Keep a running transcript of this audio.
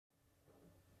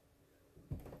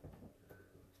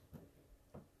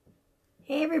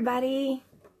Hey everybody,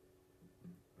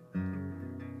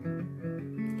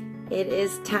 it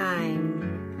is time.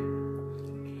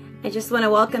 I just want to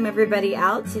welcome everybody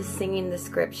out to Singing the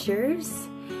Scriptures.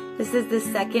 This is the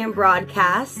second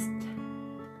broadcast.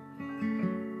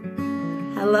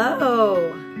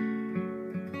 Hello.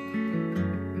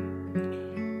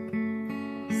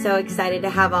 So excited to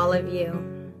have all of you.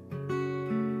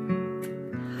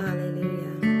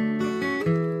 Hallelujah.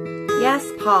 Yes,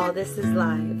 Paul, this is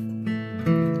live.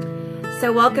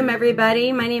 So welcome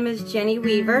everybody. My name is Jenny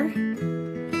Weaver,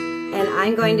 and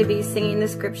I'm going to be singing the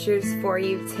scriptures for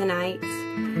you tonight.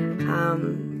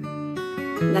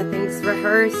 Nothing's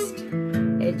rehearsed.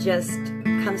 It just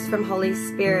comes from Holy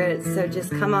Spirit. So just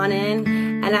come on in.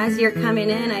 And as you're coming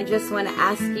in, I just want to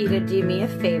ask you to do me a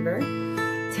favor.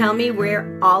 Tell me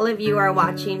where all of you are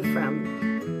watching from.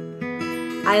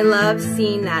 I love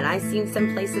seeing that. I've seen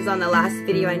some places on the last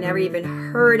video I never even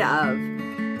heard of.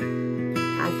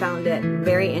 I found it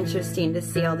very interesting to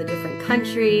see all the different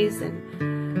countries.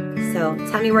 And so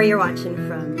tell me where you're watching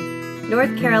from.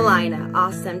 North Carolina,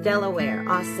 awesome. Delaware,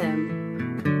 awesome.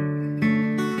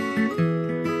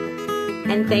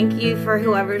 And thank you for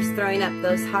whoever's throwing up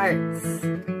those hearts.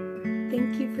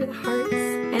 Thank you for the hearts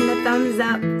and the thumbs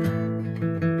up.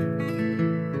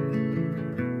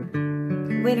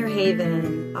 Winter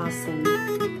Haven, awesome.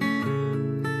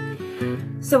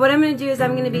 So what I'm going to do is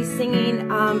I'm going to be singing,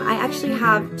 I actually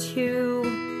have two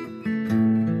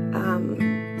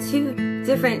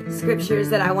different scriptures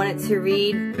that I wanted to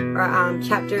read, or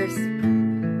chapters.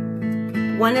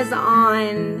 One is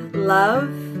on love,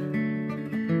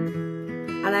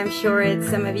 and I'm sure it's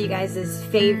some of you guys'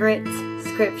 favorite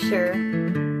scripture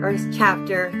or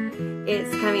chapter.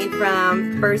 It's coming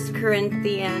from 1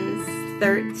 Corinthians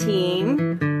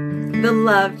 13, the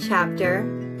love chapter.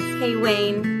 Hey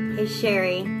Wayne. Hey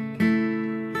Sherry.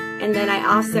 And then I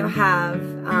also have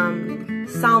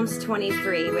Psalms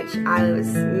 23, which I was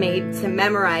made to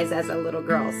memorize as a little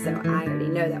girl, so I already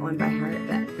know that one by heart.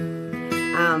 But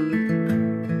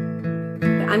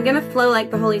I'm going to flow like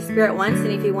the Holy Spirit wants,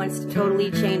 and if He wants to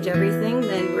totally change everything,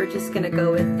 then we're just going to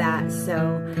go with that. So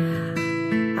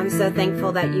I'm so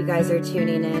thankful that you guys are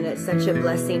tuning in. It's such a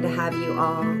blessing to have you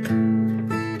all.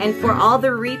 And for all the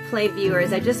replay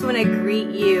viewers, I just want to greet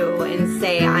you and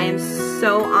say I am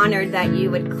so honored that you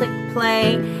would click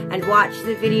play and watch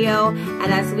the video.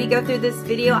 And as we go through this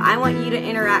video, I want you to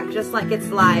interact just like it's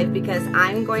live, because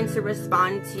I'm going to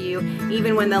respond to you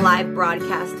even when the live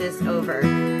broadcast is over.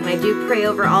 And I do pray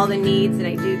over all the needs, and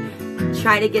I do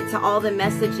try to get to all the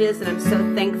messages, and I'm so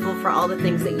thankful for all the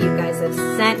things that you guys have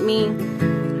sent me.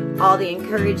 All the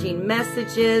encouraging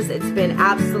messages. It's been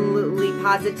absolutely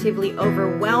positively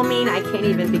overwhelming. I can't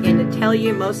even begin to tell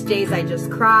you. Most days I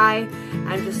just cry.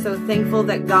 I'm just so thankful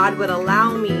that God would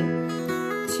allow me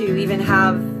to even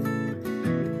have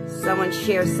someone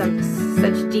share such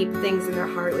deep things in their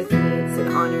heart with me. It's an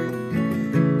honor.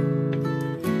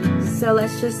 So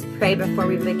let's just pray before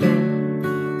we begin.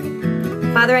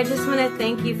 Father, I just want to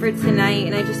thank you for tonight,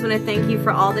 and I just want to thank you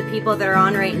for all the people that are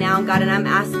on right now, God, and I'm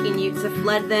asking you to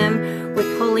flood them with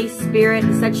Holy Spirit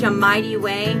in such a mighty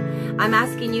way. I'm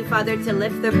asking you, Father, to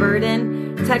lift the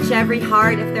burden, touch every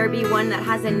heart. If there be one that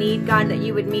has a need, God, that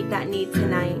you would meet that need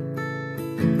tonight.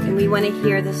 And we want to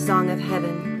hear the song of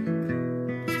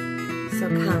heaven. So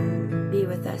come, be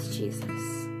with us, Jesus.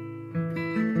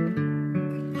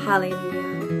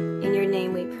 Hallelujah. In your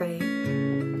name we pray.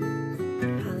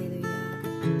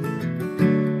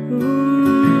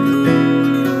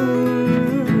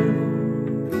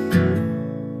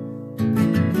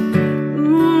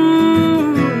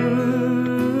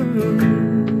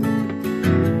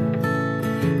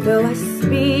 Though I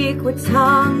speak with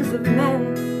tongues of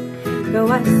men, though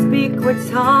I speak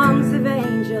with tongues of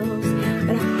angels,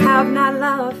 but I have not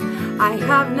love, I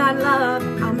have not love.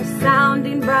 I'm a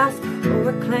sounding brass or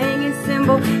a clanging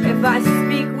cymbal. If I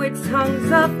speak with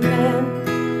tongues of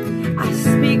men, I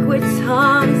speak with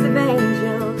tongues of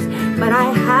angels, but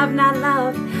I have not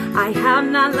love, I have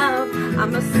not love.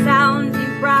 I'm a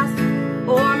sounding brass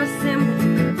or a cymbal.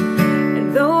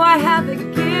 And though I have the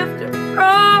gift of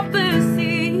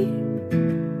prophecy,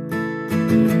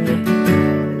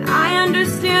 and I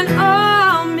understand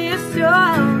all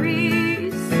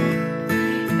mysteries,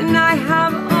 and I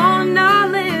have all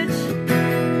knowledge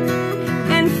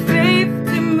and faith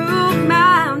to move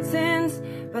mountains,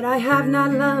 but I have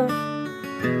not love,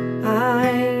 I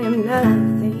am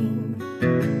nothing.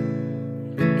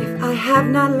 If I have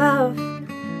not love,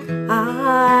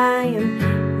 I am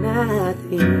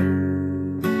nothing.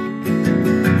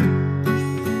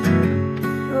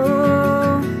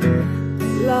 Oh,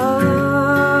 love.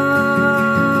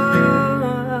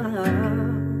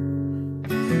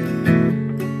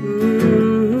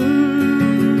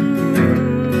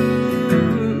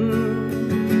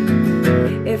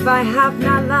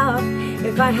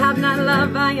 If I have not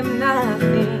love, I am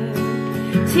nothing.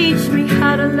 Teach me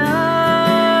how to love.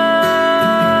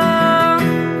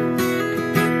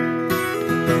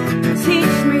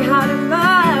 Teach me how to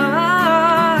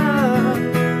love.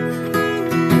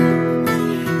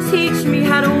 Teach me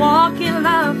how to walk in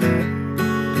love,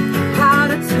 how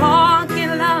to talk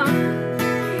in love.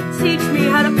 Teach me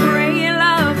how to pray in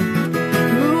love,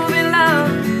 move in love,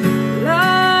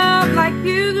 love like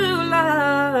you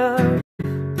love.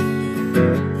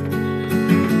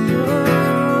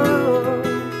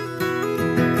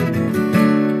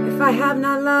 If I have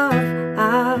not love,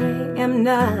 I am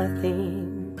nothing.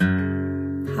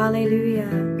 Hallelujah.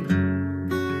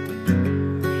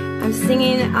 I'm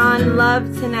singing on love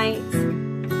tonight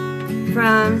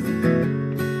from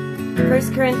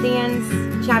 1 Corinthians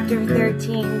chapter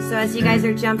 13. So as you guys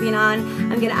are jumping on,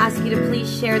 I'm going to ask you to please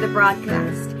share the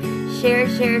broadcast. Share,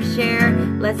 share, share.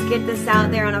 Let's get this out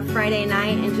there on a Friday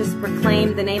night and just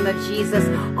proclaim the name of Jesus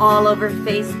all over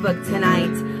Facebook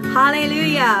tonight.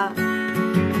 Hallelujah.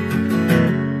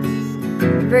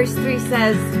 Verse 3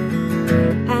 says,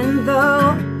 and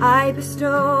though I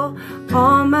bestow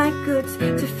all my goods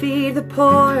to feed the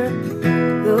poor,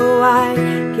 though I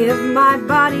give my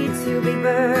body to be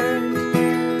burned,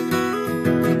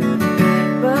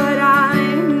 but I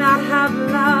not have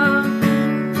love,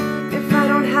 if I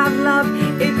don't have love,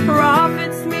 it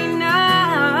profits me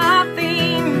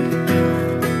nothing.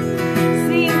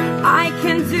 See, I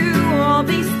can do all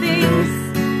these things.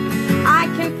 I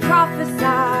can prophesy,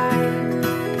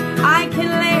 I can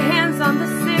lay hands on the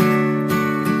sick,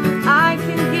 I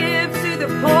can give to the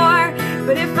poor,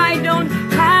 but if I don't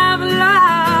have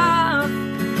love,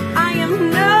 I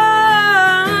am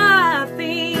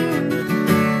nothing.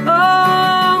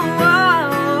 Oh,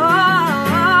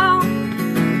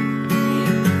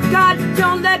 God,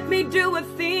 don't let me do a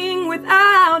thing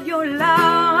without your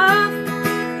love.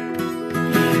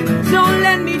 Don't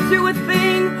let me do a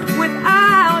thing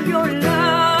without your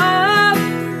love.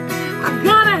 I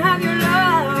gotta have your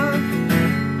love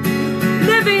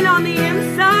living on the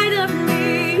inside of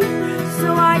me,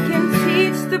 so I can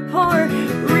teach the poor,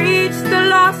 reach the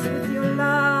lost with your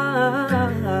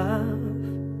love.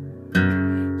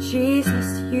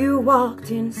 Jesus, you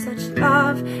walked in such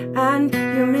love and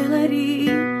humility.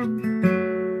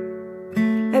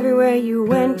 Everywhere you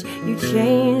went, you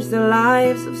changed the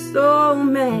lives of so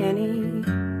many.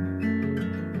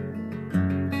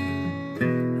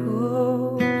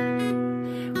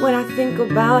 When I think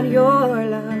about your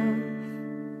love,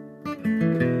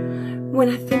 when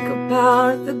I think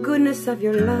about the goodness of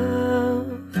your love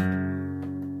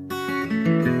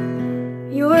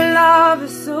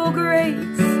is so great.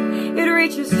 It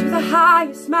reaches to the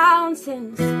highest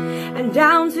mountains and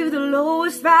down to the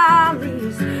lowest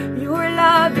valleys. Your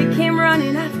love became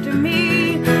running after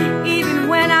me, even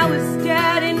when I was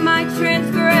dead in my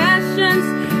transgressions.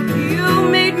 You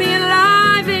made me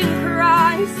alive in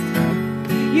Christ.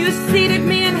 You seated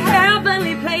me in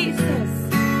heavenly places.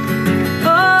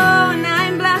 Oh, and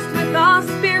I'm blessed with all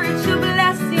spiritual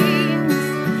blessings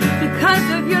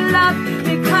because of your love,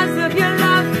 because of your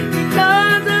love,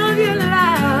 because of your love.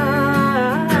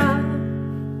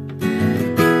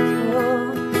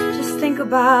 Oh, just think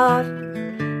about,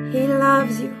 He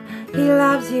loves you, He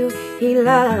loves you, He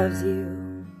loves you.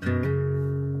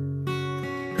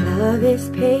 Love is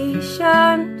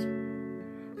patient,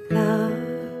 love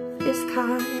is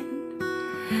kind.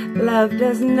 Love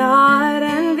does not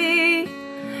envy.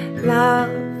 Love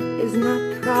is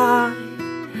not pride.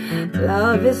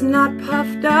 Love is not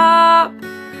puffed up.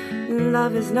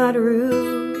 Love is not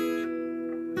rude.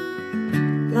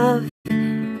 Love,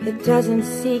 it doesn't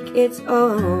seek its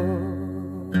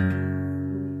own.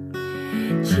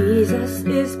 Jesus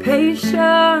is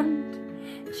patient.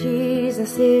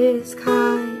 Jesus is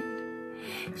kind.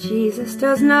 Jesus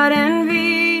does not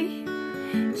envy.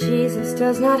 Jesus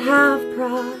does not have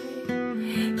pride.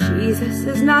 Jesus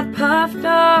is not puffed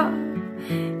up.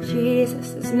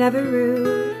 Jesus is never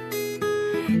rude.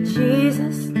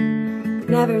 Jesus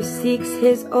never seeks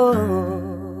his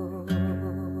own.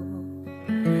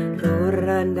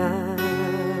 Urandai,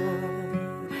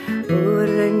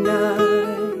 urandai,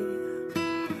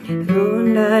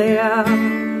 urandaya.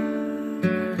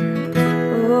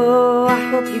 Oh, I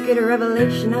hope you get a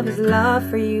revelation of his love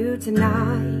for you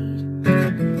tonight.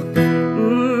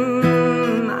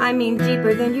 I mean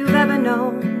deeper than you've ever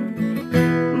known.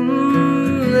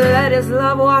 Let his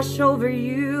love wash over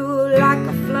you like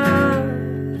a flood,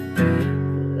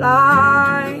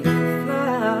 like a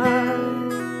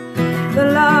flood. The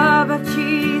love of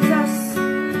Jesus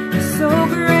is so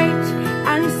great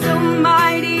and so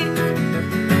mighty.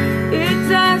 It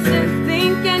doesn't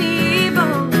think any evil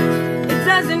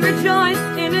and rejoice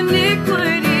in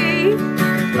iniquity.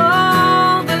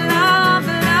 Oh, the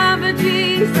love of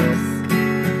Jesus.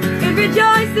 It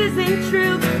rejoices in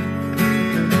truth,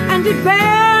 and it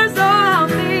bears all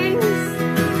things,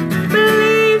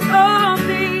 believes all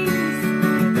things,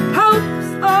 hopes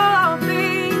all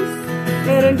things,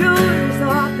 it endures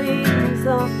all things,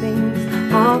 all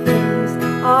things, all things,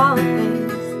 all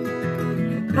things.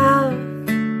 Love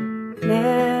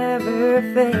never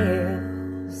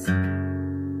fails.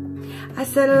 I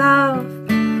said love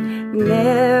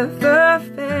never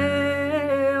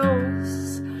fails.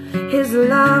 His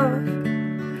love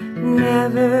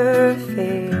never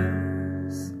fails.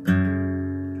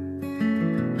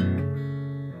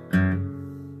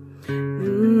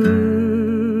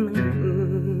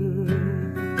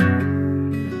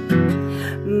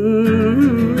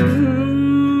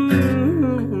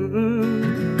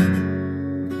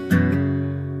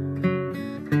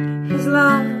 His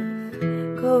love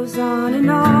goes on and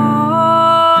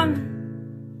on.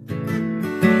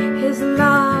 His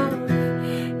love,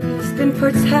 He's been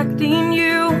protecting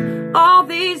you all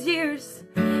these years.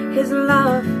 His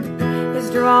love is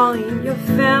drawing your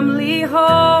family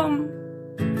home,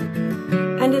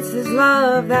 and it's His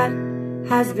love that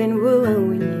has been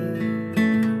wooing you.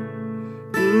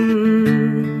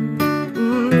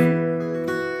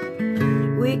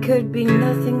 We could be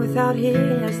nothing without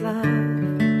His love.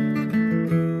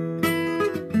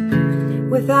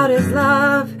 Without His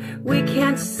love, we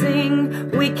can't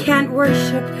sing, we can't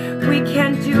worship, we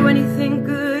can't do anything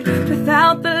good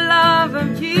without the love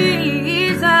of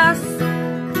Jesus.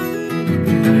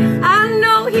 I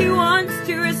know He wants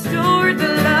to restore the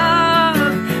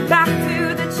love back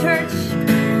to the church,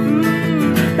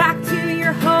 back to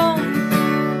your home,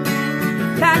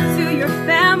 back to your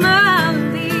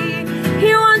family.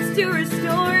 He wants to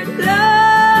restore love.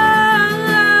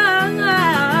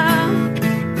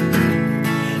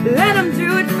 Let Him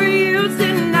do it for you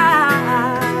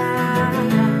tonight.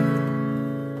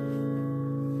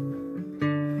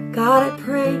 God,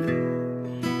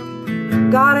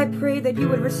 I pray that You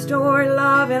would restore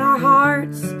love in our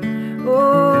hearts.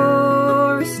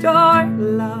 Oh, restore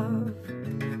love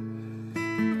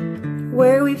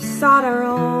where we've sought our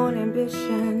own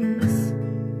ambitions.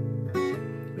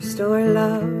 Restore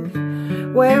love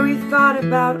where we've thought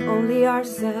about only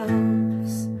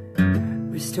ourselves.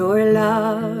 Restore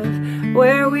love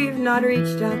where we've not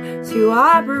reached out to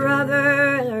our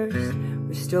brothers.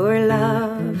 Restore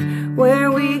love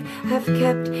where we have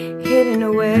kept hidden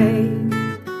away.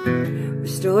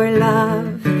 Restore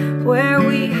love where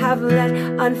we have let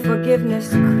unforgiveness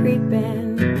creep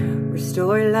in.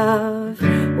 Restore love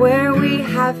where we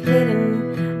have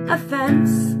hidden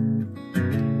offense.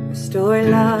 Restore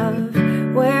love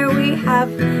where we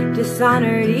have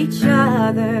dishonored each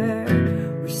other.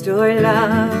 Restore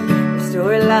love,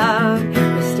 restore love,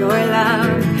 restore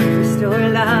love, restore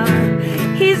love.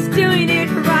 He's doing it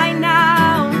right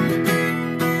now.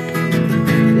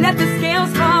 Let the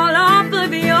scales fall off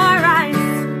of your eyes.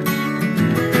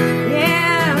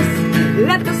 Yes,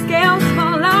 let the scales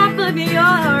fall off of your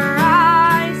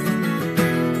eyes.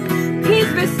 He's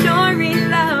restoring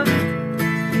love.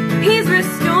 He's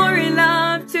restoring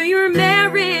love to your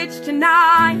marriage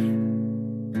tonight.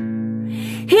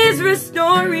 He's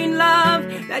restoring love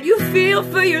that you feel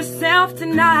for yourself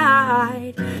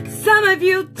tonight. Some of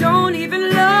you don't even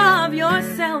love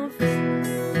yourself,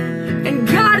 and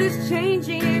God is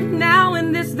changing it now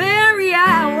in this very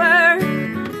hour.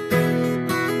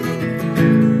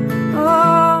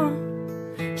 Oh,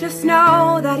 just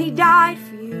know that He died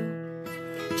for you.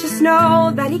 Just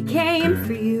know that He came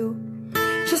for you.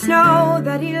 Just know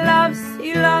that He loves,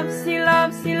 He loves, He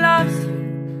loves, He loves you.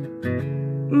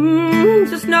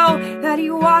 Just know that He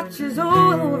watches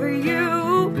over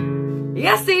you.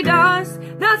 Yes, He does.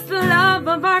 That's the love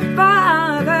of our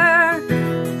Father.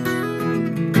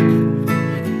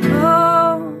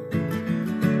 Oh,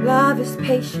 love is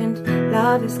patient,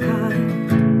 love is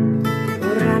kind.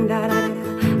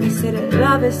 I said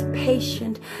love is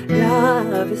patient,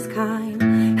 love is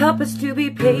kind. Help us to be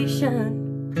patient.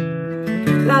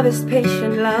 Love is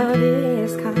patient, love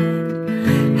is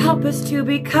kind. Help us to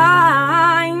be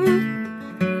kind.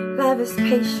 Love is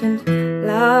patient,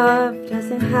 love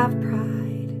doesn't have pride.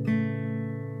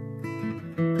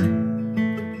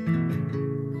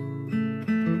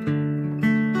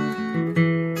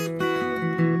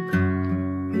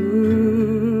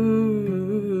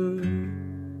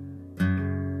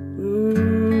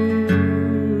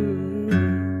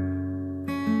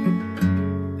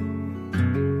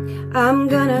 I'm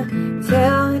gonna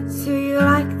tell it to you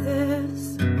like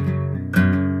this.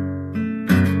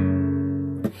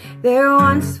 There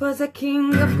once was a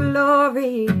King of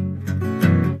glory.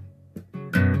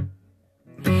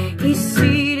 He's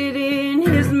seated in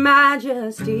his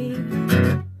majesty.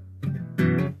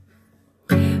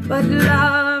 But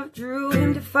love drew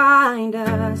him to find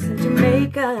us and to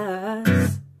make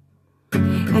us.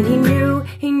 And he knew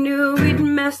we'd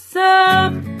mess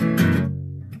up.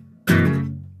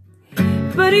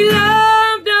 But he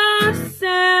loved us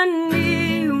anyway.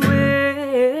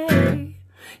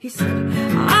 He said,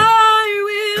 I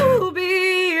will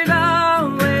be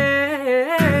the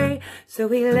way. So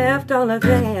he left all of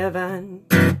heaven.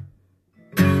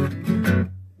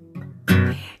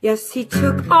 Yes, he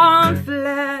took on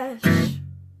flesh.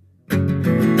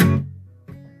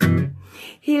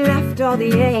 He left all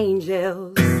the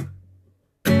angels.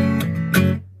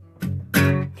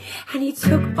 And he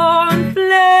took on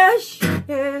flesh.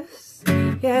 Yes,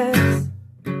 yes.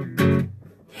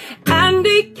 And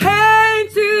he came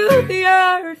to the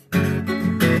earth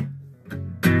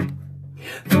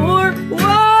for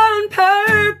one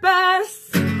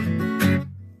purpose.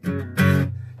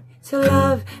 To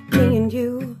love me and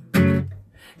you,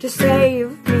 to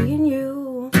save me and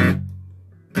you.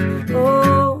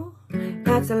 Oh,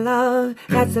 that's a love,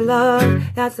 that's a love,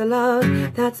 that's a love,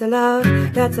 that's a love,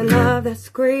 that's a love that's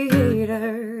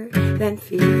greater than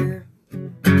fear.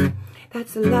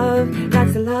 That's a love,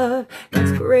 that's a love,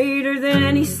 that's greater than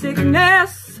any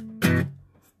sickness.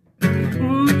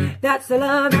 That's a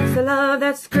love, that's a love,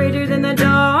 that's greater than the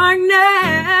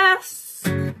darkness.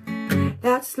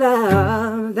 That's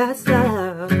love, that's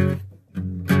love.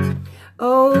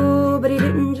 Oh, but he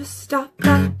didn't just stop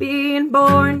at being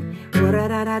born.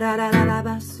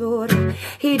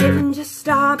 He didn't just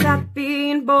stop at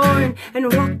being born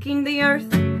and walking the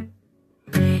earth.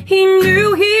 He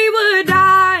knew he would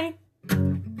die.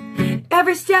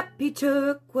 Every step he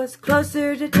took was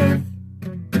closer to death.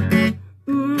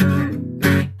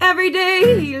 Every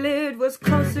day he lived was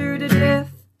closer to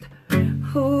death.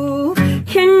 Oh,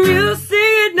 can you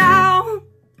see it now?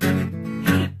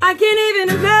 I can't even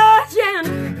imagine.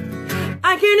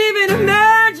 I can't even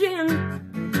imagine.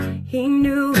 He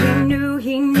knew, he knew,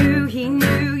 he knew, he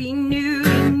knew, he knew,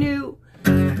 he knew.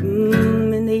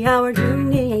 And the hour drew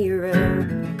nearer.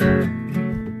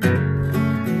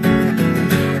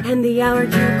 And the hour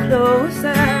drew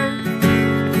closer.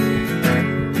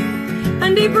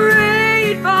 And he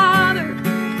prayed, Father,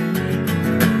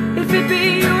 if it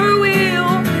be your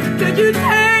will, could you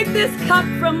take this cup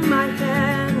from my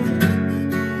hand?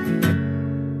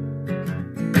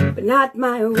 But not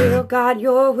my will, God,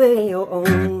 your will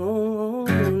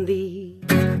only.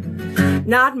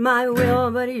 Not my will,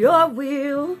 but your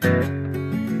will.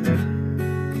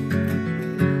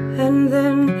 And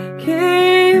then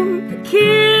came the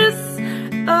kiss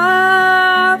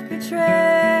of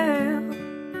betrayal.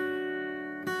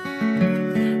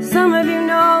 Some of you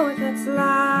know what that's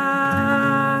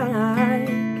like.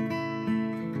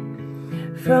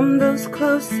 From those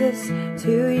closest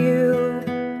to you.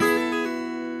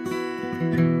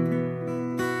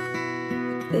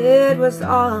 It was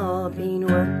all being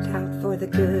worked out for the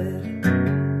good.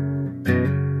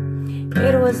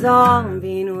 It was all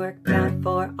being worked out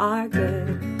for our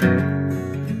good.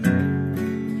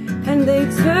 And they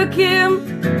took him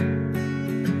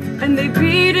and they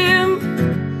beat him.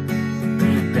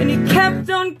 And he kept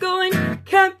on going,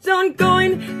 kept on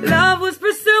going. Love was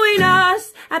pursuing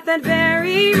us at that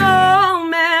very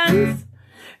moment.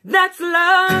 That's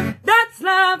love, that's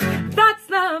love, that's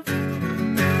love.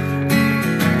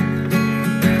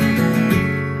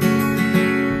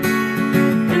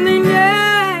 And they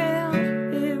nailed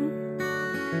him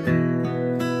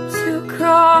to a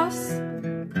cross.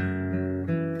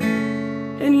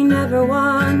 And he never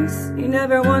once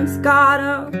got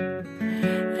up.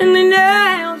 And they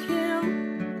nailed him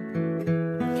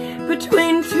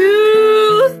between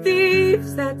two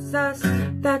thieves. That's us,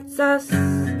 that's us.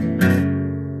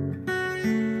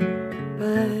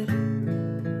 But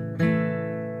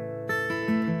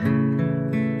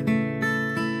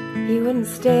he wouldn't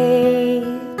stay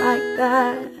like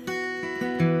that.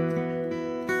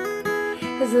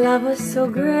 His love was so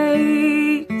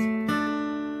great.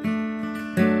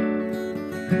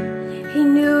 He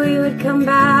knew he would come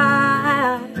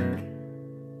back.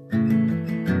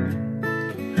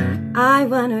 I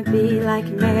wanna be like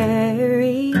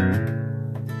Mary.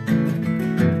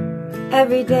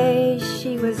 Every day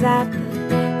she was at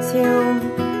the tomb,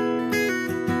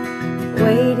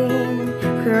 waiting,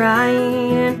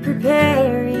 crying and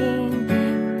preparing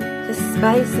the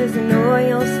spices and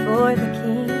oils for the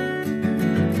king.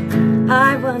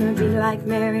 I wanna be like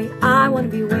Mary. I wanna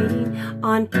be waiting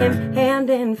on him hand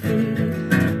and feet.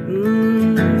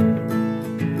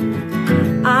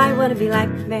 want to be like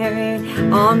Mary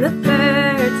on the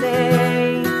third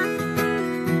day.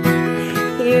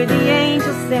 Hear the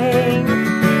angels sing,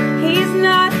 He's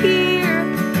not here,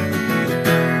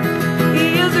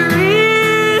 He is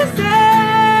risen.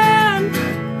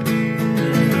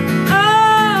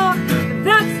 Oh,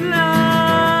 that's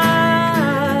love.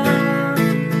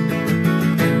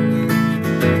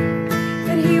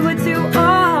 That He would do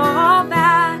all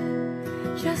that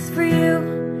just for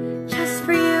you, just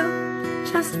for you,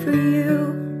 just for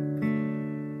you.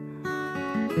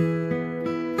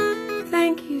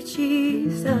 Thank you,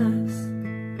 Jesus.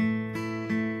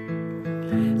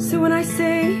 So when I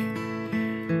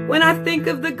think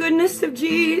of the goodness of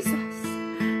Jesus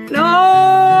and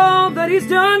all that He's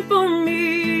done for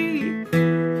me,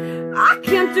 I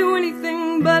can't do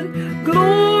anything but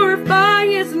glorify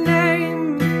His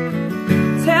name.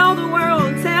 Tell the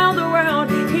world,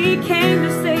 He came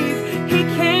to save, He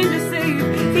came to save,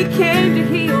 He came to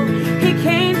heal, He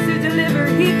came to deliver,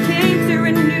 He came to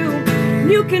renew.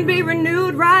 You can be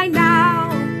renewed right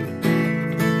now.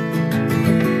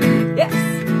 Yes,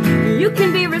 you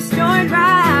can be restored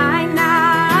right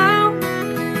now.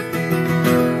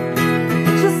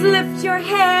 Just lift your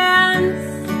hands,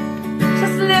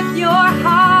 just lift your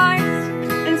heart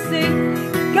and say,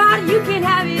 God, you can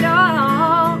have it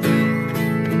all.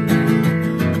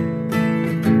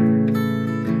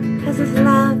 'Cause His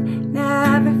love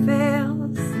never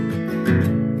fails.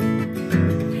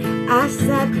 I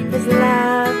said His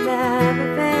love never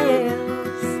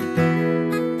fails.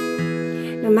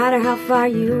 No matter how far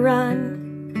you run,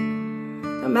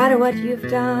 no matter what you've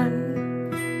done,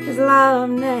 His love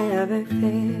never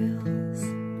fails.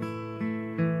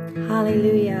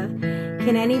 Hallelujah.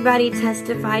 Can anybody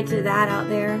testify to that out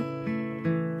there?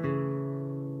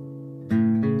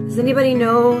 Does anybody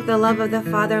know the love of the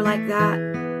Father like that?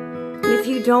 And if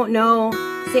you don't know,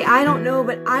 say, I don't know,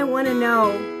 but I want to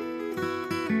know.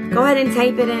 Go ahead and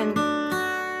type it in.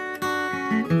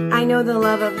 I know the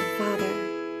love of a Father.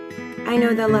 I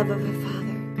know the love of a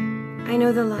Father. I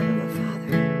know the love of a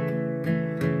Father.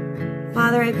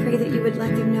 Father, I pray that you would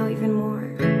let them know even more.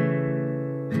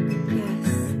 Yes.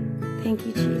 Thank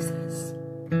you, Jesus.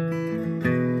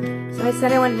 So I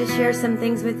said I wanted to share some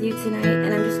things with you tonight,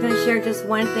 and I'm just going to share just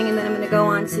one thing, and then I'm going to go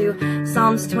on to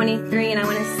Psalms 23, and I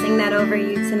want to sing that over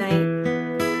you tonight.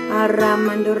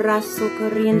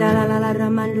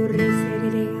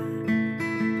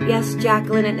 Yes,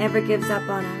 Jacqueline, it never gives up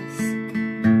on us.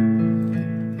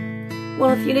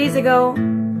 Well, a few days ago,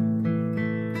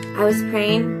 I was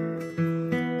praying,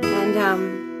 and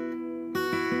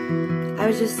I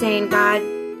was just saying, God,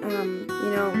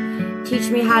 teach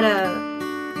me how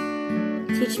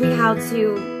to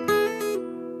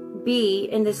be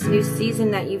in this new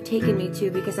season that you've taken me to,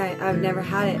 because I've never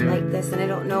had it like this, and I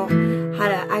don't know how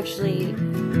to actually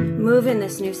move in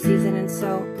this new season. And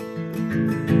so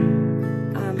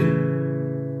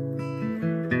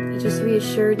it just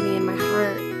reassured me in my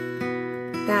heart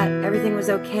that everything was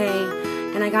okay.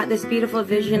 And I got this beautiful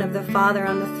vision of the Father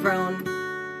on the throne.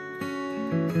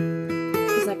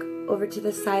 It was like over to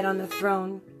the side on the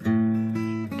throne,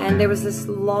 and there was this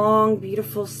long,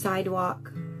 beautiful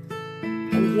sidewalk,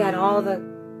 and He had all the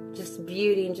just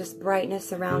beauty and just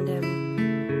brightness around Him.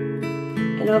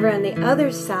 And over on the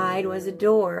other side was a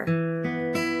door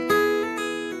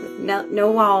with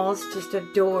no walls, just a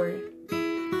door.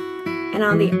 And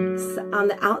on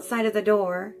the outside of the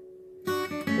door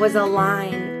was a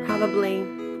line, probably,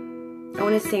 I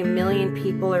want to say 1 million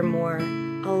people or more,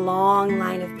 a long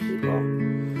line of people.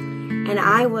 And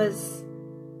I was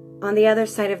on the other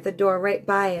side of the door, right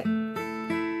by it.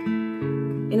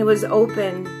 And it was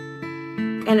open.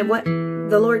 And what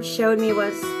the Lord showed me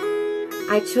was,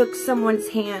 I took someone's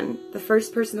hand, the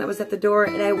first person that was at the door,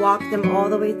 and I walked them all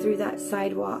the way through that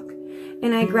sidewalk.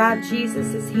 And I grabbed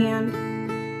Jesus' hand,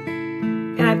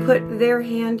 and I put their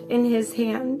hand in His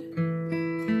hand.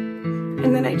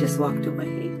 And then I just walked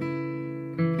away.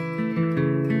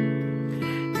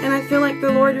 And I feel like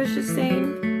the Lord was just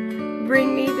saying,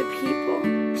 bring me the people.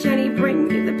 Jenny, bring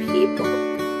me the people.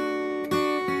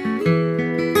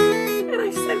 And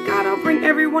I said, God, I'll bring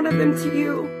every one of them to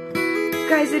you.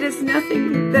 Guys, it is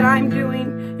nothing that I'm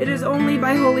doing. It is only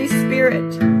by Holy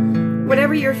Spirit.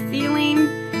 Whatever you're feeling,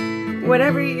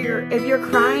 if you're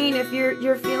crying, if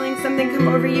you're feeling something come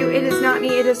over you, it is not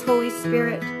me, it is Holy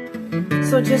Spirit.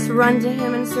 So just run to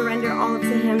Him and surrender all to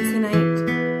Him tonight,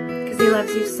 because He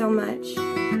loves you so much.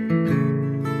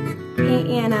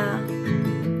 Hey, Anna.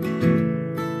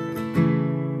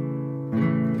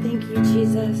 Thank you,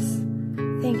 Jesus.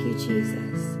 Thank you,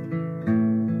 Jesus.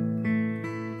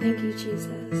 Thank you,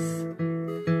 Jesus.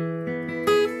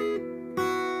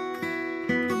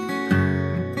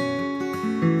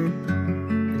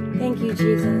 you,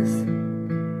 Jesus.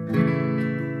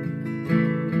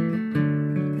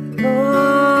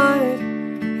 Lord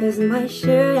is my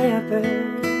shepherd,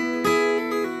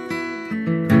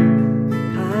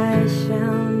 I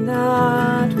shall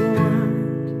not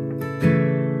want.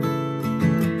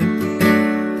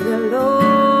 The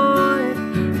Lord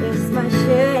is my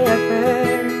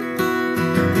shepherd,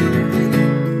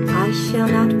 I shall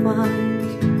not want.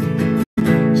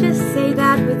 Just say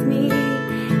that with me.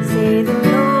 Say the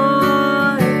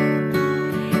Lord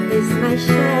is my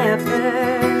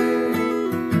shepherd,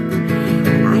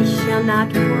 I shall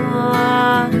not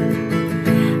want,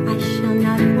 I shall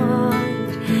not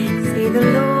want. Say the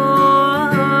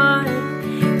Lord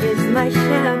is my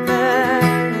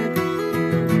shepherd,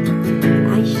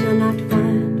 I shall not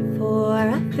want for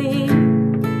a thing.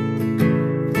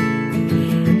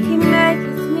 He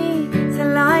maketh me to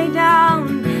lie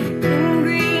down in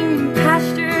green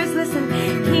pastures. Listen,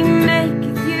 He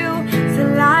maketh you to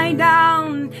lie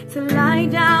down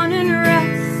and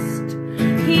rest.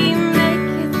 He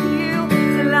maketh you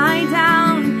to lie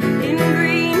down in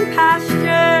green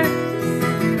pastures.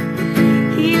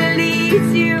 He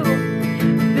leads you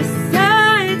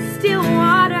beside still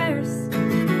waters.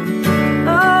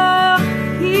 Oh,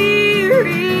 He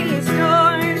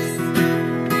restores,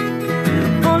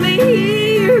 only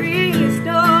He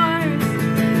restores.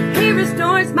 He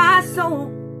restores my soul.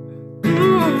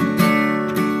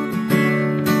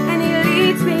 And He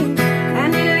leads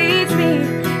me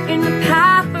in the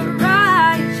path of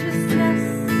righteousness,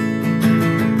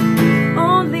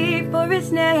 only for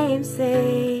His name's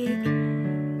sake.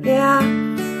 Yeah,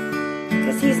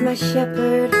 'cause He's my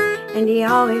shepherd and He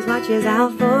always watches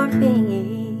out for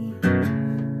me.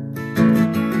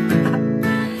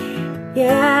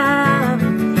 Yeah,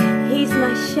 He's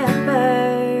my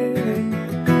shepherd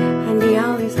and He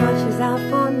always watches out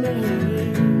for me.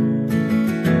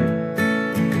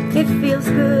 It feels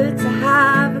good to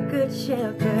have a good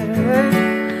shepherd,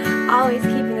 always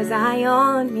keeping His eye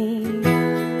on me.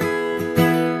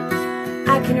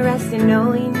 I can rest in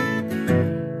knowing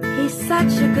He's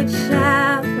such a good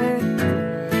shepherd.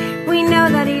 We know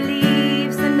that He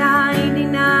leaves the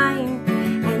 99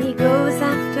 and He goes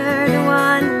after the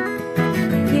one.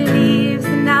 He leaves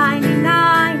the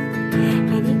 99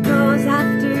 and He goes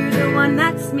after the one.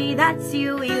 That's me, that's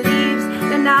you. He leaves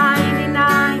the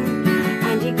 99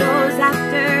 and He goes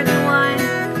after the one.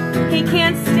 He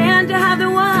can't stand to have the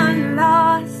one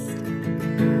lost.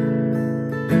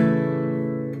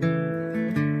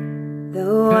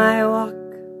 Though I walk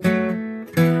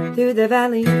through the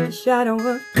valley of the shadow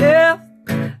of death,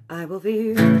 I will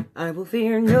fear no, I will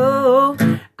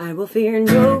fear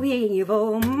no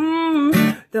evil.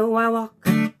 Though I walk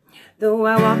through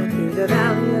the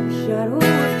valley of the shadow of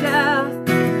death,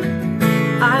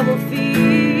 I will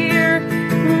fear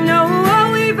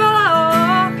no evil.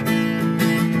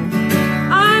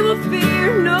 I will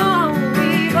fear no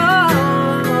evil.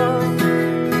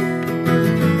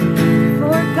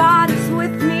 For God is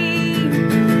with me.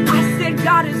 I said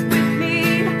God is with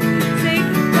me. Say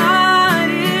God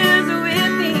is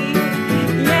with me.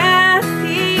 Yes,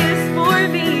 He is for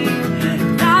me.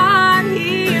 God, He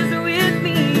is with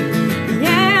me.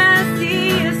 Yes, He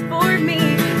is for me.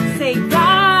 Say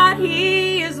God,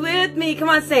 He is with me. Come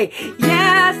on, say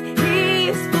yes, He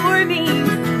is for me.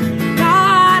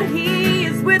 God, He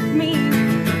is with me.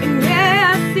 And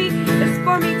yes, He is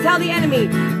for me. Tell the enemy,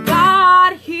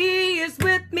 God, He is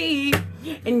with me.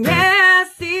 And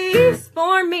yes, He is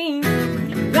for me.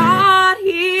 God,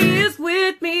 He is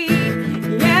with me.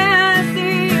 Yes,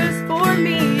 He is for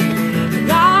me.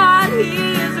 God,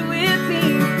 He is with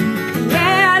me.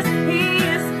 Yes, He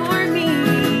is for me.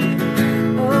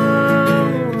 Oh,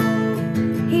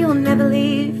 He will never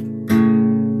leave.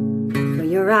 For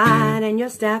your rod and your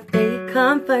staff, they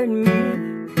comfort me.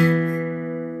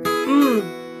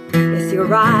 Yes, your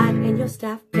rod and your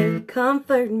staff, they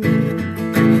comfort me.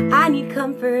 I need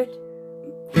comfort,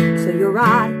 so your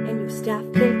rod and your staff,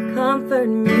 they comfort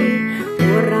me.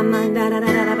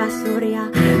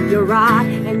 Your rod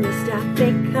and your staff,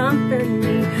 they comfort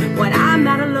me. When I'm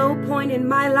at a low point in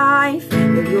my life,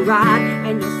 with your rod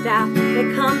and your staff, they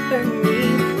comfort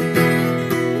me.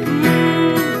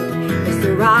 It's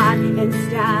the rod and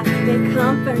staff, they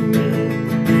comfort me.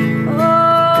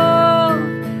 Oh,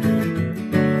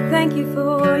 thank you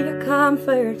for your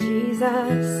comfort,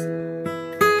 Jesus.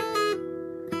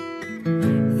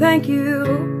 Thank you,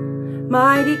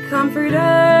 mighty comforter.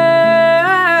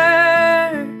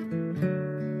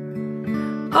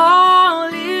 All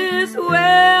is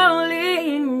well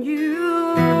in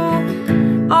you.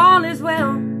 All is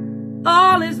well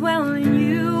in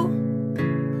you.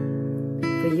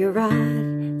 For your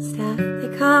rod staff, they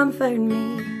comfort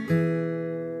me.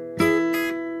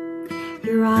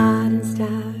 Your rod and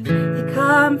staff, they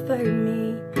comfort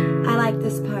me. I like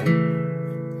this part.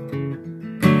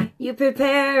 You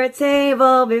prepare a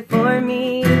table before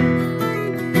me.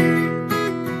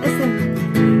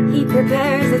 Listen, he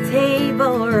prepares a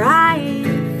table right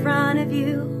in front of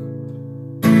you.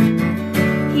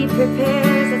 He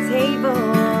prepares a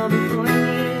table before me.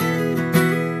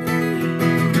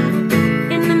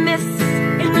 In the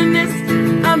midst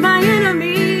of my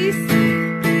enemies,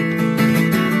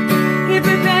 he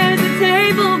prepares a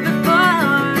table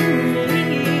before me.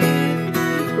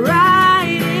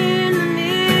 Right in the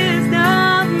midst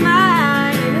of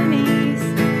my enemies,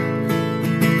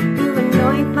 you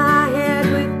anoint my head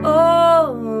with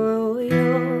oil.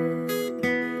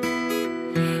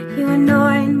 You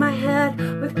anoint my head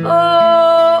with oil.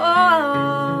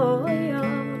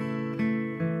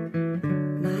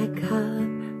 My cup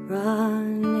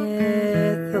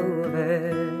runneth over.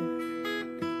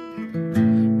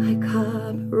 My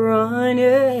cup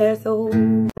runneth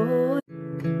over.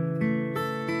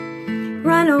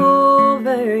 Run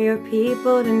over your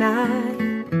people tonight.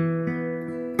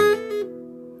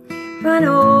 Run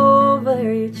over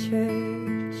your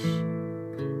church.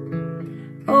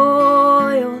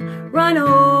 Oil, run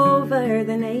over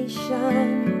the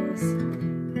nations.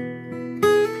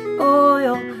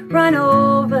 Oil, run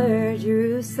over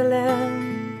Jerusalem.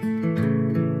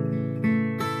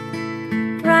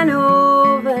 Run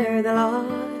over the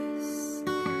lost.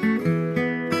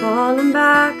 Call them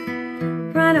back.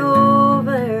 Run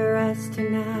over us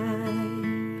tonight.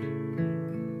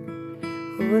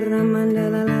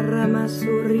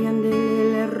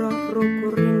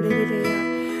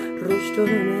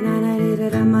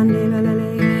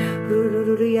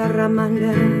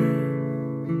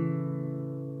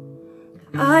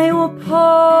 I will pour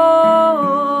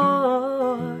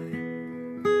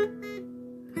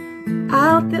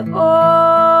out the oil.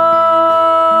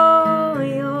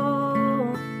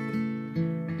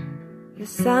 Your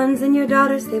sons and your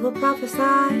daughters, they will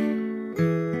prophesy.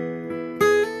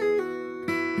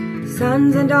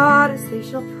 Sons and daughters, they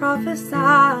shall prophesy.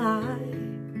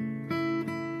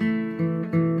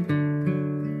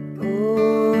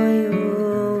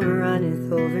 Oil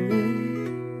runneth over me.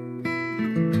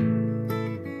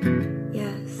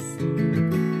 Yes.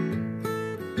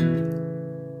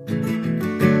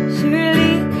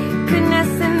 Surely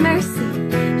goodness and mercy.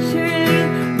 Surely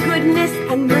goodness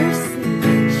and mercy.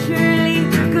 Surely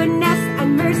goodness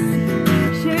and mercy.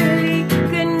 Surely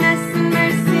goodness and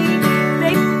mercy.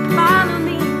 They follow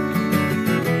me.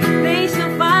 They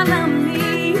shall follow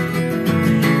me.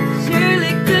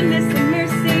 Surely goodness and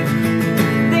mercy.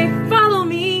 They follow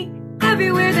me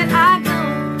everywhere that I go.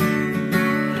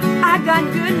 I got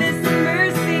goodness and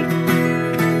mercy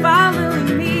following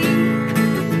me.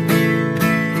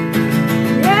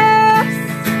 Yes,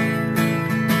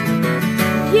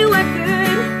 you are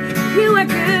good. You are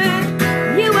good.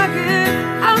 You are good.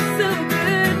 Oh, so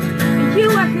good. You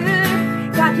are good.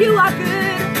 God, you are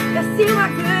good. Yes, you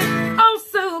are good. Oh,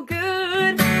 so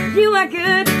good. You are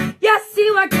good. Yes,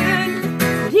 you are good.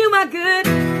 You are good.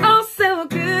 Oh, so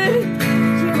good.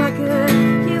 You are good.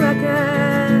 You are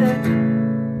good.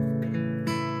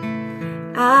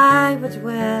 I will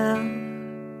dwell.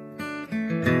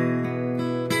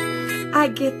 I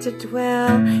get to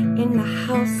dwell in the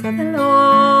house of the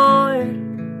Lord.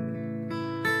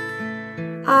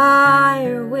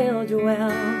 I will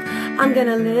dwell. I'm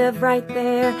gonna live right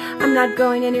there. I'm not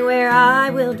going anywhere. I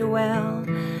will dwell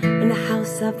in the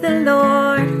house of the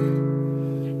Lord.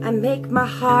 I make my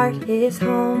heart his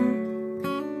home.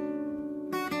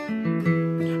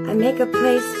 I make a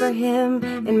place for him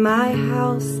in my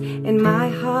house, in my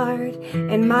heart,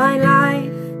 in my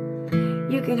life.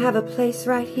 You can have a place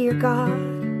right here, God.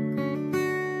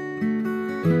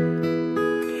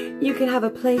 You can have a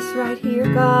place right here,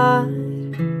 God.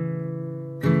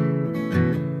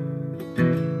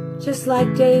 Just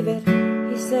like David,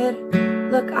 he said,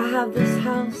 look, I have this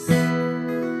house,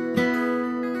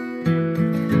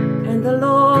 and the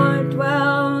Lord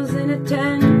dwells in a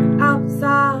tent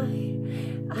outside.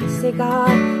 I say,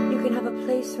 God, you can have a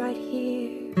place right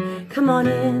here. Come on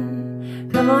in,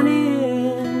 come on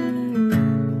in.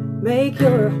 Make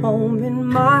your home in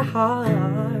my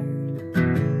heart.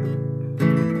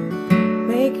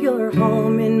 Make your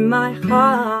home in my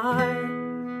heart.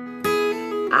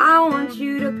 I want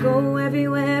you to go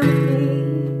everywhere with me.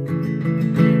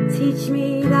 Teach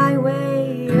me thy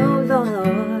way, oh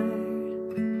Lord.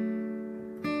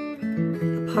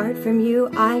 Apart from you,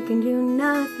 I can do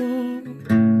nothing,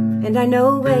 and I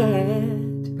know it.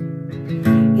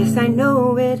 Yes, Yes, I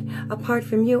know it. Apart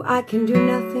from you, I can do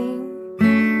nothing.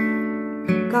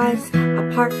 Guys,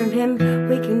 apart from him,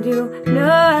 we can do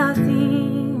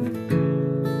nothing.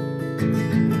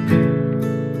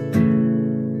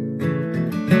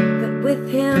 But with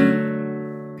him,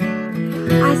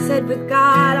 I said with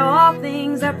God, all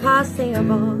things are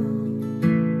possible.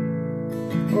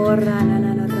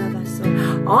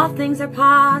 All things are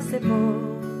possible.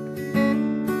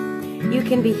 You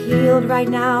can be healed right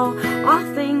now. All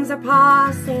things are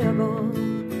possible.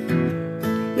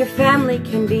 Your family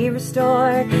can be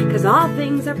restored, 'cause all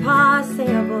things are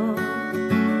possible.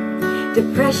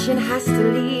 Depression has to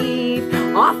leave.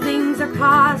 All things are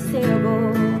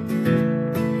possible.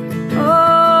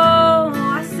 Oh,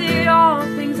 I say all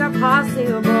things are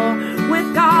possible.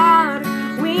 With God,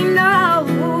 we know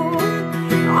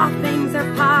all things are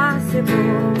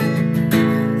possible.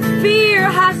 Fear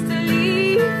has to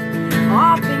leave.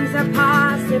 All things are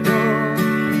possible.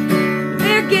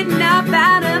 They're getting up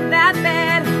out of that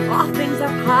bed. All things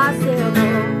are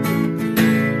possible.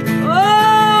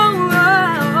 Oh,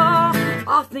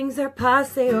 all things are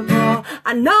possible.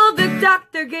 I know the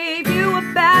doctor gave you a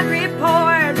bad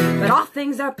report, but all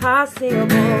things are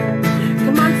possible.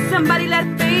 Come on, somebody, let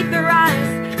faith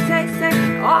arise. Say,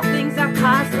 all things are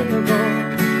possible.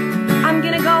 I'm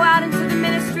gonna go out into the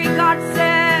ministry. God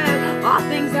said, all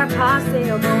things are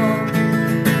possible.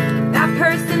 That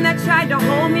person that tried to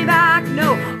hold me back,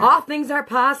 no, all things are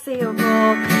possible.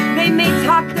 They may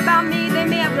talk about me, they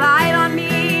may have lied on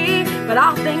me, but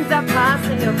all things are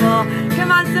possible.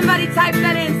 Come on, somebody type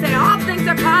that in. Say, all things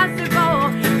are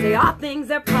possible. Say, all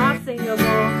things are possible.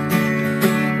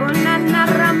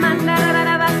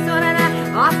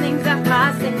 All things are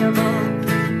possible.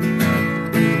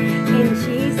 In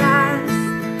Jesus,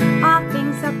 all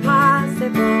things are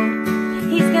possible.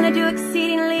 He's gonna do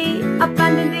exceedingly,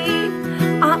 abundantly.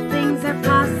 All things are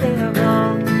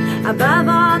possible. Above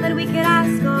all that we could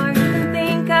ask or even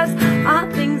think, 'cause all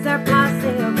things are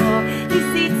possible. He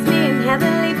seats me in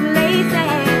heavenly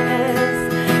places.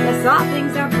 Yes, all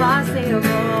things are possible.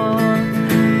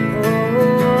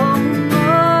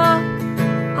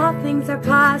 All things are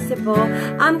possible.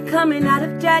 I'm coming out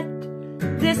of debt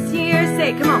this year.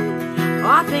 Say, come on.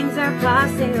 All things are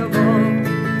possible.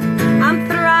 I'm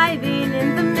thriving in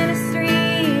the ministry.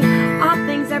 All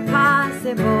things are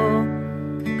possible.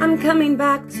 I'm coming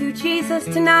back to Jesus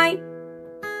tonight.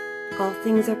 All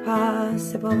things are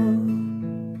possible.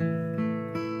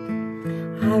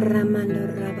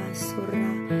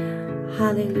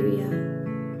 Hallelujah.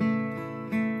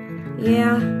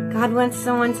 Yeah, God wants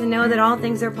someone to know that all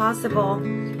things are possible.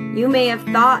 You may have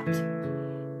thought,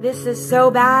 this is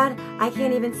so bad, I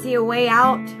can't even see a way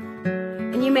out.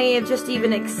 And you may have just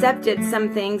even accepted some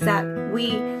things that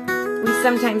we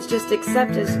sometimes just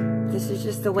accept as this is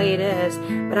just the way it is.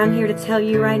 But I'm here to tell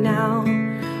you right now,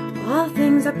 all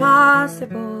things are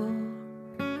possible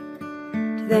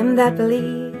to them that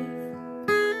believe.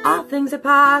 All things are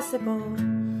possible.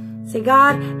 Say,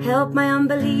 God, help my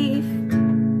unbelief.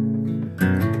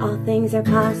 All things are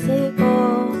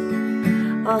possible.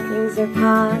 All things are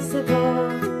possible.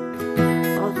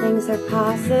 All things are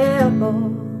possible.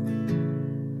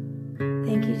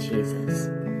 Thank you, Jesus.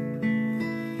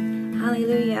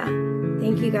 Hallelujah.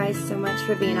 Thank you guys so much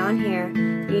for being on here.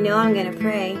 You know I'm going to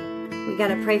pray. We got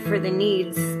to pray for the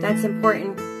needs. That's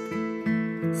important.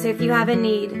 So if you have a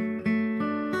need,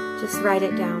 just write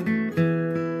it down.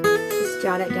 Just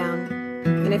jot it down.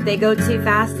 And if they go too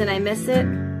fast and I miss it,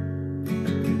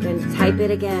 then type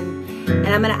it again. And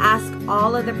I'm going to ask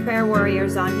all of the prayer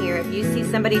warriors on here, if you see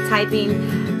somebody typing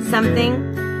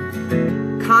something,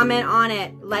 comment on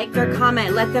it. Like their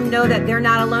comment. Let them know that they're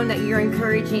not alone, that you're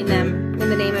encouraging them in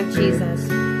the name of Jesus.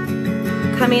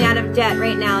 Coming out of debt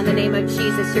right now in the name of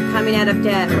Jesus. You're coming out of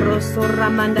debt. For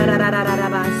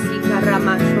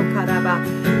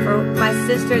my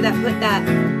sister that put that,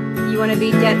 you want to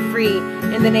be debt free.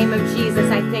 In the name of Jesus,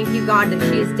 I thank you, God, that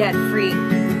she is debt free.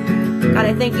 God,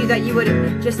 I thank you that you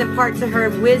would just impart to her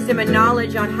wisdom and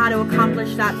knowledge on how to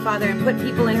accomplish that, Father, and put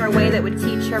people in her way that would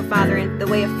teach her, Father, in the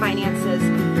way of finances.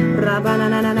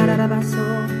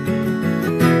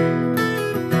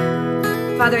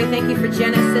 Father, I thank you for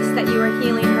Genesis, that you are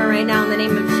healing her right now in the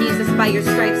name of Jesus. By your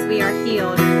stripes we are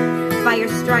healed. By your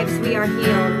stripes we are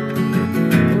healed.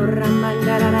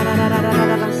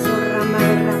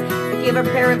 If you have a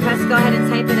prayer request, go ahead and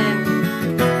type it in.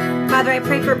 Father, I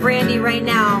pray for Brandy right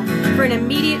now for an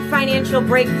immediate financial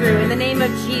breakthrough in the name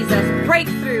of Jesus.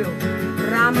 Breakthrough.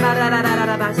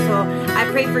 I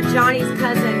pray for Johnny's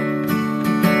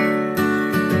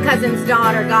cousin's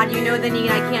daughter. God, you know the need.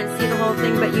 I can't see the whole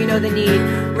thing, but you know the need.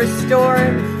 Restore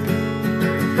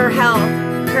her health.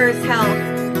 Kerr's health.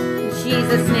 In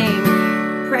Jesus' name.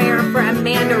 Prayer for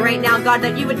Amanda right now, God,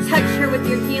 that you would touch her with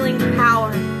your healing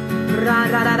power.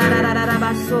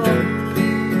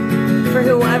 For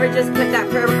whoever just put that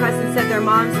prayer request and said their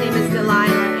mom's name is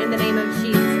Delilah, in the name of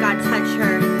Jesus, God, touch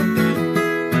her.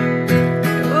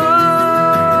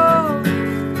 Oh.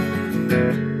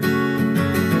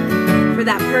 For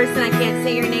that person, I can't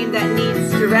say your name, that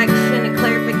needs direction and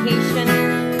clarification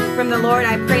from the Lord,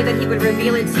 I pray that he would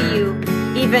reveal it to you.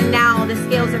 Even now, the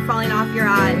scales are falling off your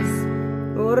eyes.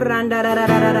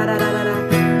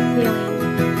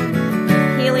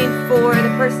 Healing for the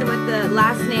person with the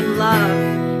last name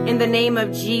Love, in the name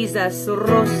of Jesus.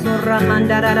 For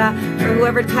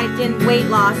whoever typed in weight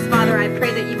loss, Father, I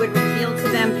pray that you would reveal to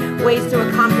them ways to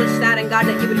accomplish that, and God,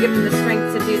 that you would give them the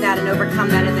strength to do that and overcome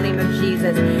that in the name of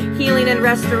Jesus. Healing and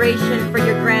restoration for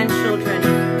your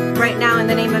grandchildren right now in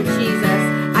the name of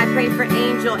Jesus. I pray for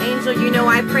Angel. Angel, you know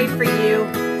I pray for you.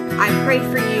 I pray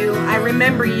for you. I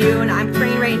remember you, and I'm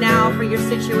praying right now for your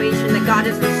situation that God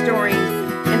is restoring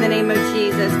in the name of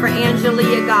Jesus. For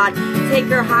Angelia, God, take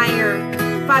her higher.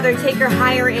 Father, take her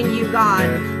higher in you, God,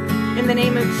 in the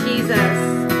name of Jesus.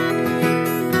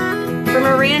 For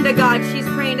Miranda, God, she's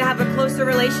praying to have a closer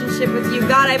relationship with you.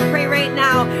 God, I pray right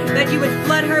now that you would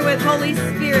flood her with Holy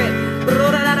Spirit.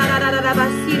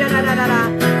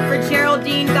 For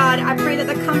Geraldine, God, I pray that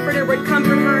the Comforter would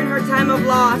comfort her in her time of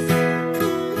loss.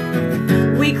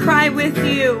 We cry with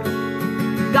you.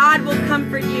 God will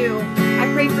comfort you. I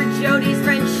pray for Jody's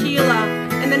friend Sheila.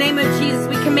 In the name of Jesus,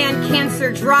 we command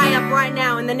cancer, dry up right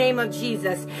now in the name of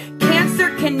Jesus. Cancer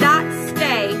cannot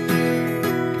stay.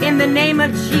 In the name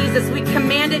of Jesus, we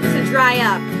command it to dry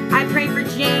up. I pray for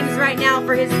James right now,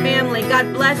 for his family.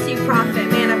 God bless you, prophet,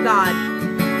 man of God.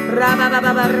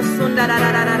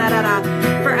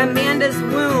 For Amanda's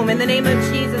womb, in the name of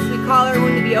Jesus, we call her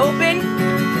womb to be open.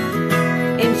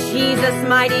 In Jesus'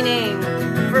 mighty name.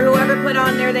 For whoever put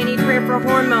on there they need prayer for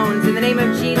hormones, in the name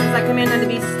of Jesus, I command them to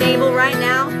be stable right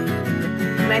now.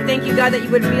 And I thank you, God, that you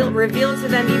would reveal to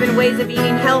them even ways of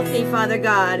eating healthy, Father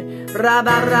God.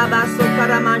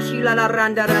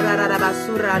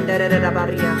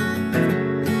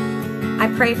 I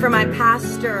pray for my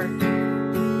pastor.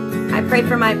 I pray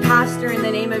for my pastor in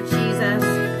the name of Jesus,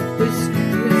 who's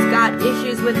got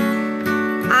issues with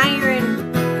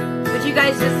iron. Would you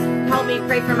guys just help me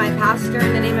pray for my pastor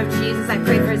in the name of Jesus? I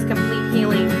pray for his complete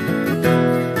healing.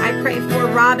 I pray for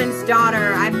Robin's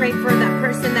daughter. I pray for that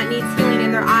person that needs healing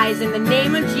in their eyes. In the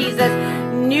name of Jesus,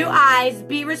 new eyes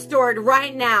be restored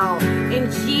right now. In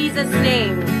Jesus'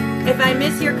 name. If I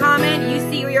miss your comment, you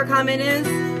see where your comment is,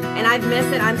 and I've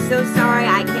missed it. I'm so sorry.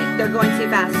 I can't. They're going too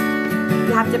fast.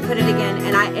 You have to put it again.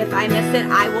 And if I miss it,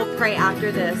 I will pray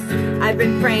after this. I've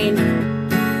been praying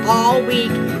all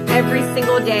week, every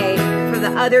single day, for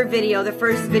the other video, the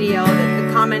first video, that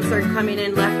the comments are coming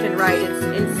in left and right. It's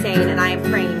insane, and I am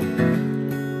praying.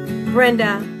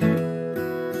 Brenda,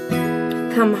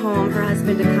 come home, her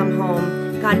husband to come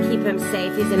home. God, keep him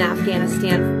safe. He's in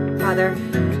Afghanistan, Father.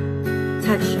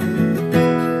 Touch him.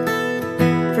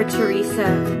 For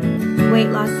Teresa, weight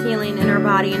loss healing in her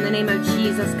body, in the name of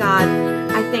Jesus, God.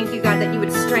 I thank you, God, that you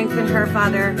would strengthen her,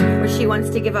 Father, where she wants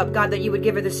to give up, God, that you would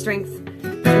give her the strength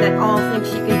that all things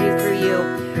she can do through you.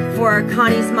 For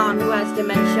Connie's mom who has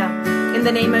dementia, in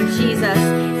the name of Jesus.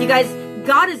 You guys,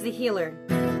 God is the healer.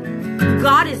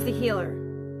 God is the healer.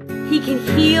 He can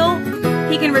heal,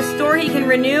 he can restore, he can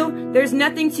renew. There's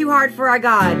nothing too hard for our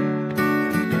God.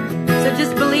 So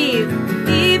just believe.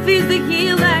 If he's the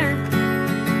healer,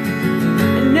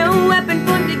 and no weapon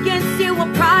formed against you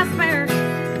will prosper.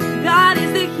 God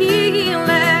is the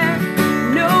healer.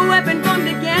 No weapon formed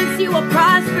against you will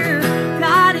prosper.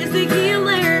 God is the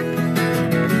healer.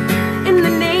 In the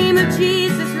name of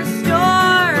Jesus,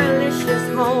 restore Alicia's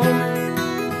home.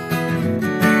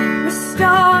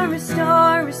 Restore,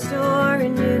 restore, restore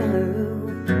anew.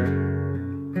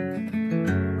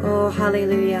 Oh,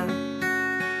 hallelujah.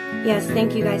 Yes,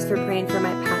 thank you guys for praying for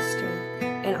my pastor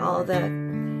and all the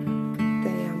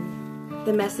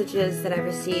messages that I've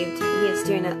received. He is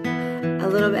doing a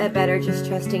little bit better, just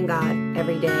trusting God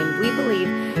every day. And we believe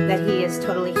that he is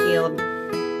totally healed.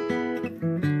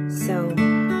 So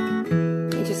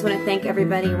I just want to thank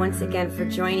everybody once again for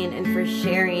joining and for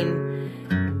sharing.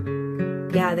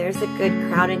 Yeah, there's a good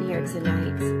crowd in here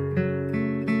tonight.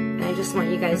 And I just want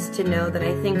you guys to know that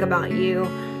I think about you.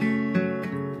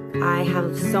 I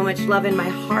have so much love in my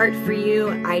heart for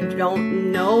you. I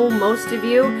don't know most of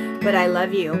you, but I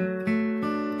love you.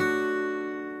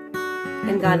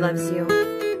 And God loves you.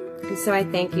 And so I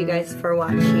thank you guys for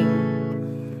watching.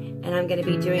 And I'm going to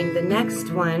be doing the next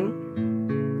one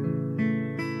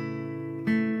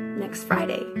next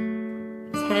Friday,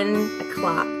 10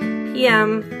 o'clock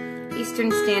p.m.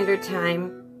 Eastern Standard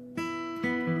Time.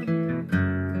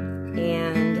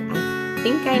 And I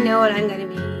think I know what I'm going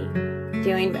to be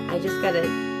doing, but I just got to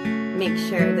make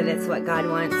sure that it's what God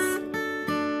wants.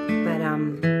 But,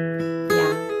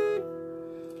 yeah.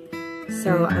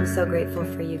 So I'm so grateful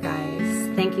for you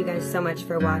guys. Thank you guys so much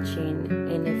for watching.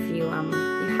 And if you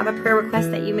have a prayer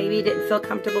request that you maybe didn't feel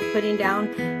comfortable putting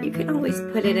down, you can always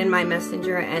put it in my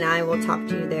messenger and I will talk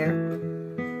to you there.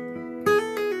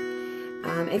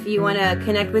 If you want to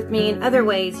connect with me in other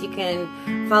ways, you can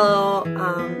follow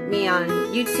me on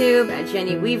YouTube at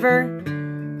Jenny Weaver.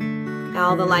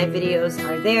 All the live videos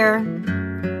are there.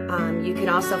 You can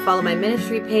also follow my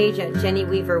ministry page at Jenny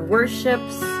Weaver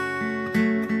Worships.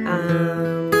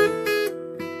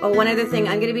 Oh, one other thing,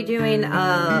 I'm going to be doing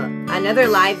another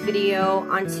live video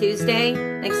on Tuesday,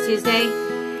 next Tuesday,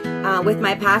 with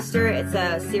my pastor. It's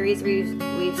a series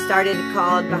we've started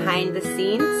called Behind the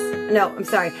Scenes. No, I'm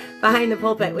sorry, Behind the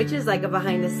Pulpit, which is like a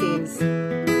behind the scenes.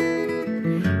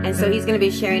 And so he's going to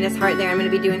be sharing his heart there. I'm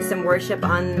going to be doing some worship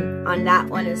on that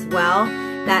one as well.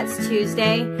 That's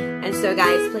Tuesday. And so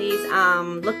guys, please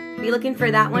be looking for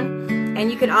that one.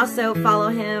 And you can also follow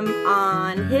him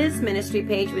on his ministry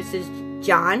page, which is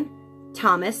John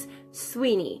Thomas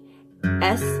Sweeney,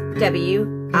 S-W-I-N-E-Y.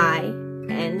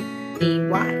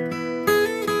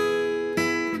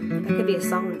 That could be a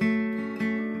song.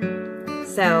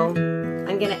 So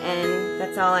I'm going to end.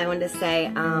 That's all I wanted to say.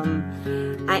 I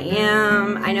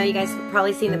know you guys have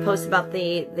probably seen the post about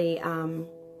the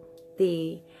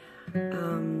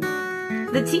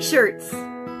t-shirts.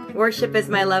 Worship is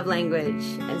my love language.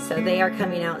 And so they are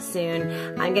coming out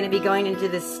soon. I'm going to be going into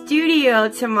the studio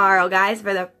tomorrow, guys,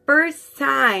 for the first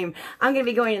time. I'm going to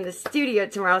be going in the studio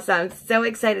tomorrow, so I'm so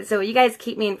excited. So you guys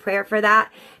keep me in prayer for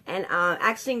that. And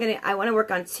actually, I want to work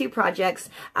on 2 projects.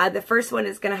 The first one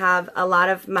is going to have a lot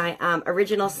of my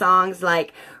original songs,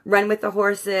 like Run with the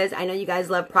Horses. I know you guys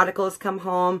love Prodigals Come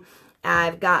Home.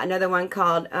 I've got another one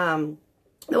called The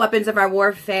Weapons of Our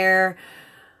Warfare.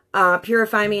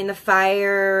 Purify Me in the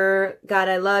Fire, God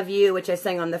I Love You, which I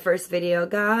sang on the first video,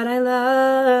 God I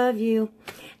Love You.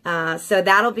 So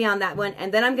that'll be on that one.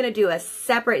 And then I'm going to do a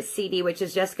separate CD, which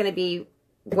is just going to be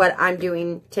what I'm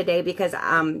doing today, because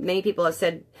many people have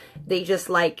said they just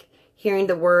like hearing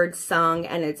the words sung,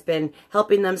 and it's been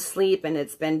helping them sleep, and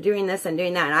it's been doing this and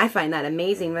doing that, and I find that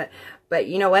amazing. But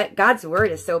you know what? God's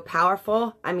word is so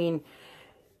powerful. I mean,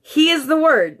 He is the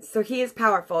Word, so He is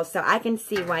powerful. So I can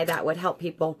see why that would help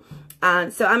people.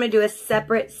 So I'm going to do a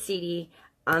separate CD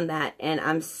on that, and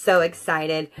I'm so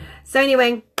excited. So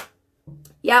anyway,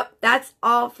 yep, that's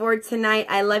all for tonight.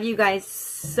 I love you guys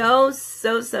so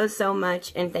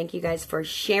much, and thank you guys for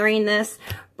sharing this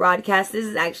broadcast. This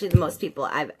is actually the most people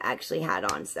I've actually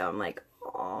had on, so I'm like,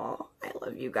 oh, I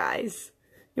love you guys.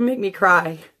 You make me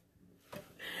cry.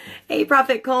 Hey,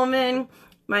 Prophet Coleman.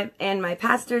 My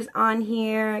pastor's on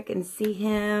here. I can see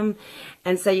him.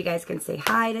 And so you guys can say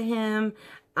hi to him.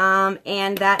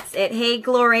 And that's it. Hey,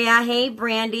 Gloria. Hey,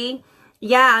 Brandy.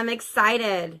 Yeah, I'm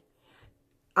excited.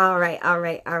 All right.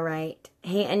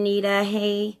 Hey, Anita.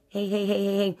 Hey,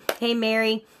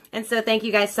 Mary. And so thank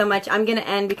you guys so much. I'm going to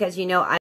end because, you know,